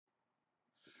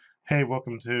Hey,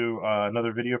 welcome to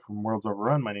another video from Worlds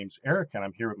Overrun. My name's Eric, and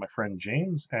I'm here with my friend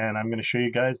James, and I'm going to show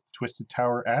you guys the Twisted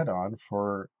Tower add-on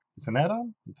for... It's an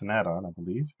add-on? It's an add-on, I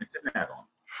believe. It's an add-on.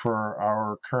 For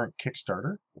our current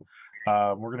Kickstarter.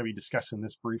 We're going to be discussing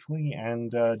this briefly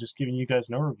and just giving you guys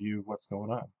an overview of what's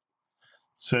going on.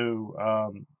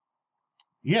 So,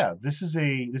 yeah, this is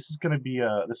going to be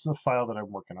a file that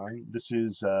I'm working on. This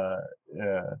is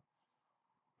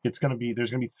there's going to be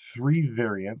three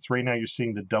variants. Right now you're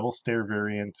seeing the double stair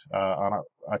variant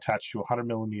attached to a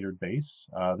 100mm base.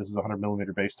 This is a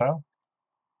 100mm base tile.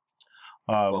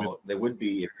 They would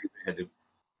be if you had to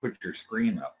put your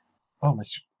screen up. Oh, my...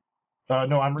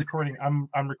 no, I'm recording.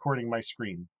 I'm recording my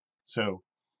screen. So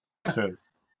there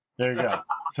you go.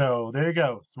 So there you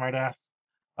go, smart ass.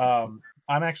 I'm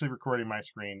actually recording my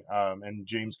screen, and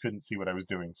James couldn't see what I was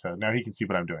doing, so now he can see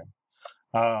what I'm doing.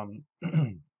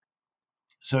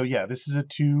 So yeah, this is a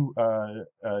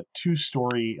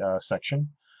two-story section.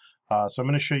 So I'm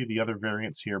going to show you the other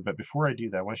variants here, but before I do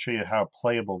that, I want to show you how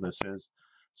playable this is.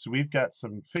 So we've got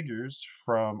some figures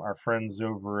from our friends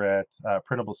over at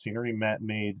Printable Scenery. Matt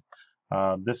made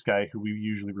this guy, who we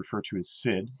usually refer to as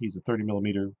Sid. He's a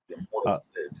 30mm.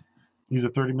 He's a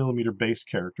 30mm base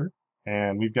character,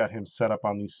 and we've got him set up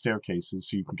on these staircases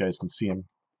so you guys can see him.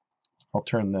 I'll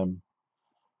turn them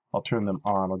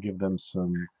on. I'll give them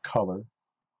some color.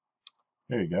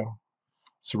 There you go.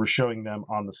 So we're showing them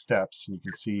on the steps, and you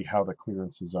can see how the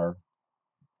clearances are.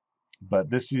 But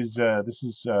this is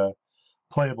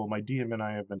playable. My DM and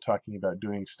I have been talking about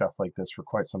doing stuff like this for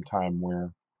quite some time,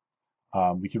 where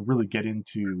we can really get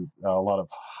into a lot of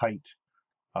height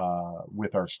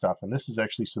with our stuff. And this is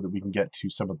actually so that we can get to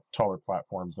some of the taller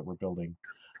platforms that we're building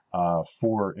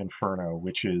for Inferno,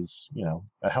 which is, you know,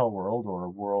 a hell world, or a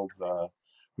world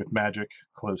with magic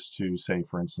close to, say,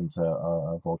 for instance,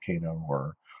 a volcano,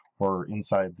 or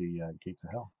inside the gates of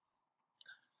hell.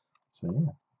 So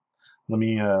yeah, let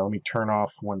me turn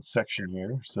off one section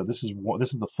here. So this is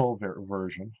the full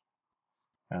version,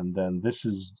 and then this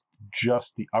is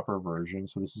just the upper version.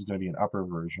 So this is going to be an upper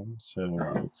version. So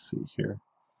let's see here.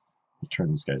 Let me turn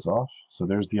these guys off. So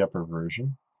there's the upper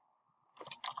version.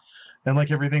 And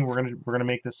like everything, we're gonna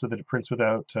make this so that it prints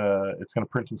without. It's going to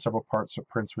print in several parts, so it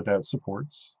prints without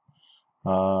supports.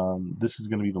 This is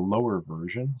going to be the lower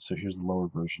version. So here's the lower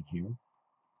version here,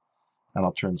 and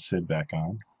I'll turn Sid back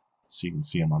on so you can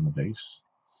see him on the base.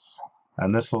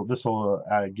 And this will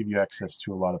give you access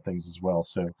to a lot of things as well.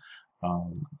 So,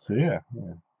 yeah.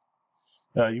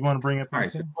 You want to bring up? All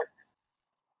right. So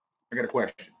I got a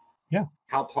question. Yeah.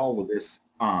 How tall will this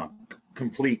How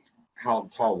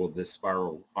tall will this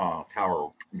spiral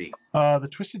tower be? The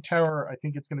Twisted Tower, I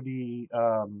think it's going to be,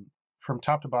 from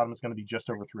top to bottom, it's going to be just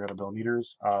over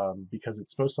 300mm, because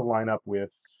it's supposed to line up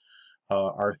with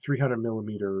our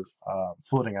 300mm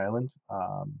floating island.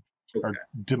 Okay.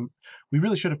 We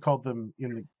really should have called them,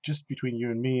 just between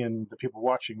you and me and the people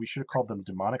watching, we should have called them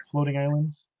demonic floating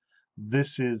islands.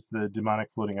 This is the demonic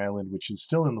floating island, which is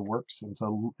still in the works, and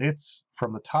so it's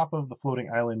from the top of the floating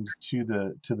island to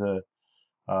the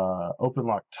open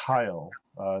lock tile.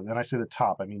 Then I say the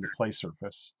top, I mean the play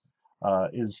surface,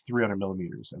 is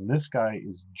 300mm, and this guy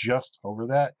is just over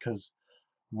that, because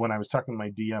when I was talking to my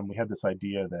DM, we had this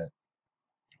idea that,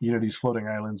 you know, these floating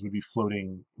islands would be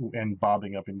floating and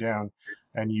bobbing up and down,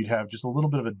 and you'd have just a little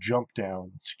bit of a jump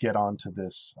down to get onto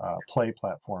this play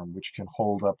platform, which can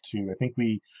hold up to, I think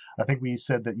we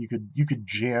said that you could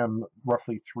jam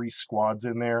roughly 3 squads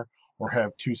in there, or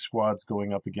have 2 squads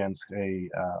going up against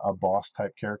a boss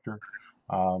type character.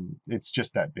 It's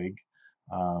just that big.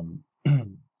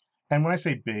 And when I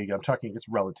say big, I'm talking it's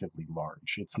relatively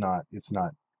large. It's not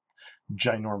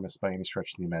ginormous by any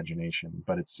stretch of the imagination,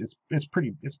 but it's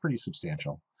pretty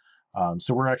substantial.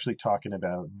 So we're actually talking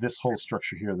about this whole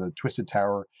structure here, the Twisted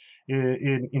Tower.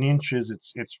 In inches,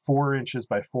 it's 4 inches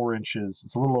by 4 inches.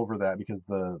 It's a little over that because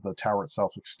the tower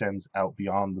itself extends out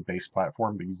beyond the base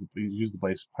platform, but use the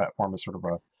base platform as sort of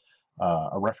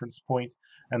a reference point.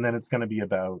 And then it's going to be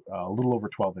about a little over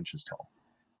 12 inches tall,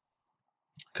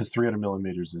 because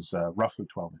 300mm is roughly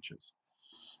 12 inches.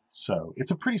 So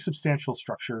it's a pretty substantial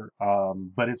structure,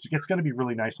 but it's going to be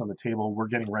really nice on the table. We're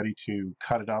getting ready to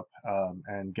cut it up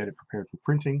and get it prepared for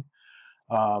printing.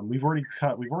 We've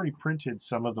already printed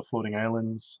some of the floating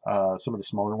islands, some of the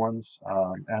smaller ones,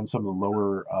 and some of the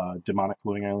lower demonic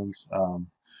floating islands.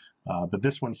 But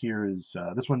this one here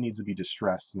this one needs to be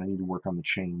distressed, and I need to work on the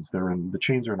chains. The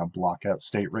chains are in a blockout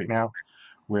state right now,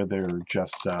 where they're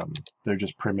just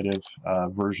primitive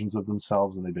versions of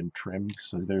themselves, and they've been trimmed.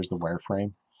 So there's the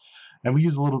wireframe. And we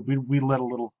use we let a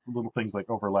little things like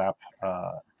overlap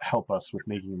help us with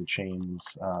making the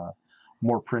chains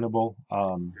more printable.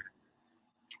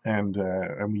 and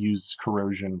we use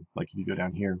corrosion. Like if you go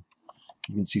down here,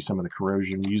 you can see some of the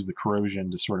corrosion. We use the corrosion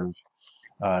to sort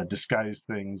of disguise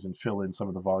things and fill in some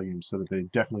of the volumes so that they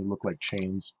definitely look like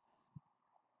chains,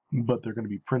 but they're going to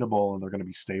be printable and they're going to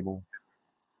be stable.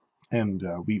 And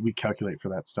we calculate for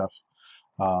that stuff.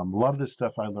 A lot of this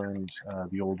stuff I learned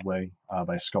the old way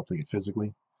by sculpting it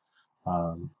physically.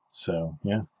 So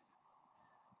yeah,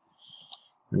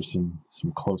 there's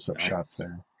some close-up shots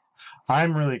there.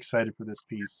 I'm really excited for this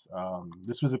piece.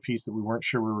 This was a piece that we weren't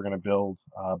sure we were going to build,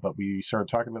 but we started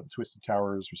talking about the Twisted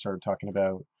Towers. We started talking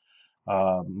about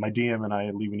my DM and I,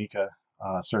 Lee Wanika,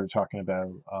 started talking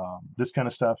about this kind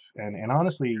of stuff. And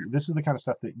honestly, this is the kind of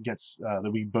stuff that gets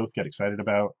that we both get excited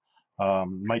about.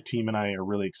 My team and I are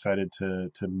really excited to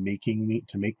make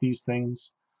these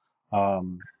things,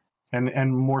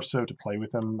 and more so to play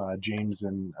with them. James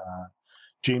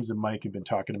and Mike have been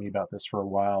talking to me about this for a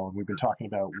while, and we've been talking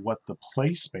about what the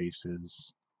play space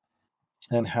is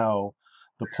and how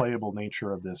the playable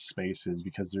nature of this space is,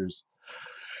 because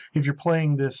if you're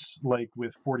playing this like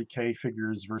with 40K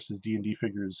figures versus D&D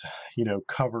figures,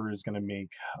 cover is going to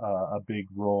make a big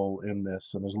role in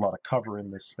this, and there's a lot of cover in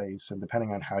this space, and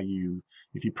depending on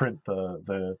if you print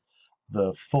the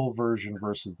full version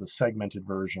versus the segmented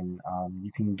version,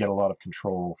 you can get a lot of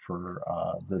control for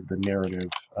the narrative.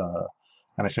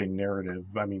 And I say narrative,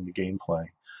 I mean the gameplay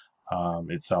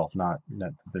itself, not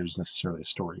that there's necessarily a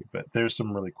story, but there's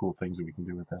some really cool things that we can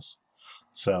do with this.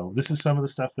 So this is some of the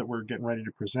stuff that we're getting ready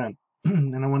to present.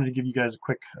 And I wanted to give you guys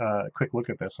a quick look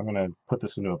at this. I'm going to put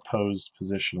this into a posed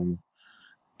position and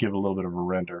give it a little bit of a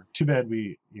render. Too bad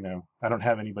I don't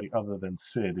have anybody other than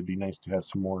Sid. It'd be nice to have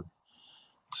some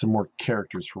more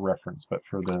characters for reference, but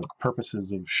for the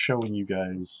purposes of showing you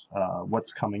guys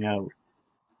what's coming out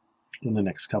in the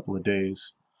next couple of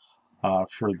days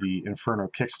for the Inferno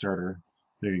Kickstarter.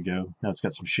 There you go. Now it's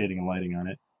got some shading and lighting on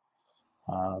it.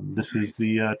 This is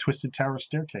the Twisted Tower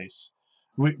staircase.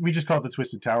 We just call it the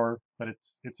Twisted Tower, but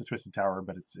it's a Twisted Tower,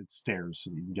 but it's stairs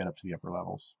so that you can get up to the upper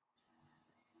levels.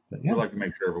 But yeah. I'd like to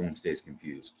make sure everyone stays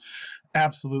confused.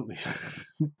 Absolutely.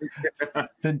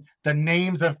 The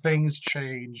names of things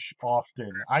change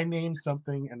often. I name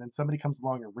something and then somebody comes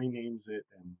along and renames it,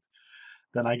 and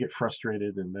then I get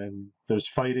frustrated, and then there's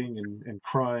fighting and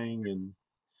crying and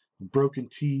broken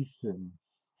teeth, and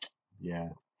yeah.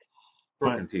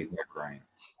 Broken teeth, not crying.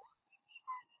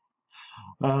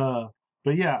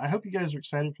 But yeah, I hope you guys are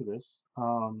excited for this.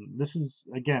 This is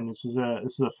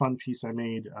a fun piece I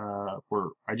made. Where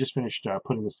I just finished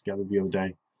putting this together the other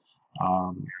day,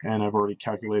 and I've already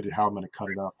calculated how I'm going to cut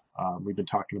it up. We've been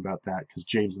talking about that because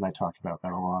James and I talk about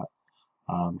that a lot.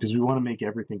 Because we want to make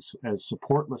everything as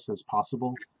supportless as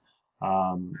possible.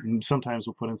 Sometimes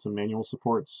we'll put in some manual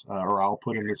supports, or I'll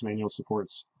put in this manual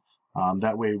supports.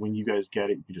 That way, when you guys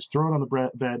get it, you just throw it on the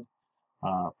bed,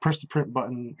 press the print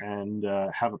button, and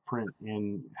have a part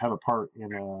in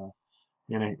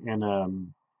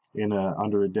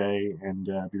under a day, and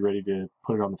be ready to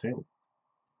put it on the table.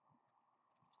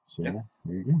 So yeah,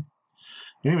 there you go.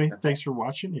 Anyway, thanks for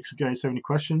watching. If you guys have any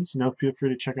questions, feel free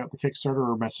to check out the Kickstarter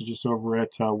or message us over at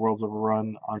Worlds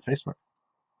Overrun on Facebook.